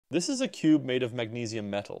This is a cube made of magnesium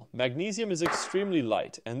metal. Magnesium is extremely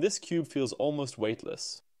light, and this cube feels almost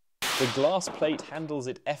weightless. The glass plate handles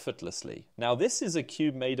it effortlessly. Now this is a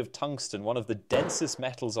cube made of tungsten, one of the densest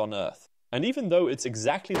metals on Earth. And even though it's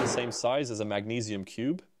exactly the same size as a magnesium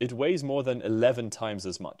cube, it weighs more than 11 times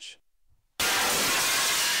as much.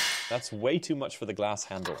 That's way too much for the glass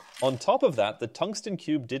handle. On top of that, the tungsten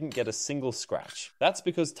cube didn't get a single scratch. That's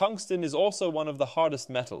because tungsten is also one of the hardest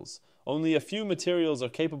metals. Only a few materials are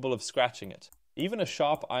capable of scratching it. Even a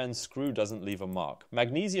sharp iron screw doesn't leave a mark.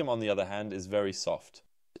 Magnesium, on the other hand, is very soft.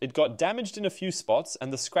 It got damaged in a few spots,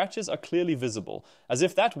 and the scratches are clearly visible. As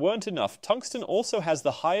if that weren't enough, tungsten also has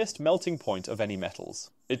the highest melting point of any metals.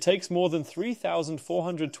 It takes more than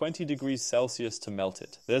 3,420 degrees Celsius to melt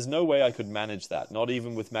it. There's no way I could manage that, not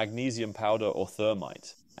even with magnesium powder or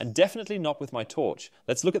thermite. And definitely not with my torch.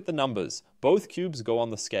 Let's look at the numbers. Both cubes go on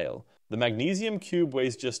the scale. The magnesium cube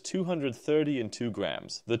weighs just 232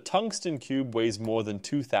 grams. The tungsten cube weighs more than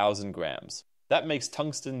 2,000 grams. That makes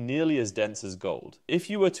tungsten nearly as dense as gold. If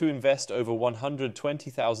you were to invest over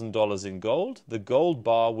 $120,000 in gold, the gold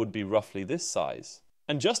bar would be roughly this size.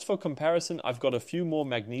 And just for comparison, I've got a few more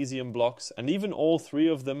magnesium blocks, and even all three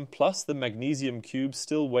of them, plus the magnesium cube,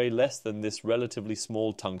 still weigh less than this relatively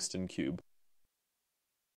small tungsten cube.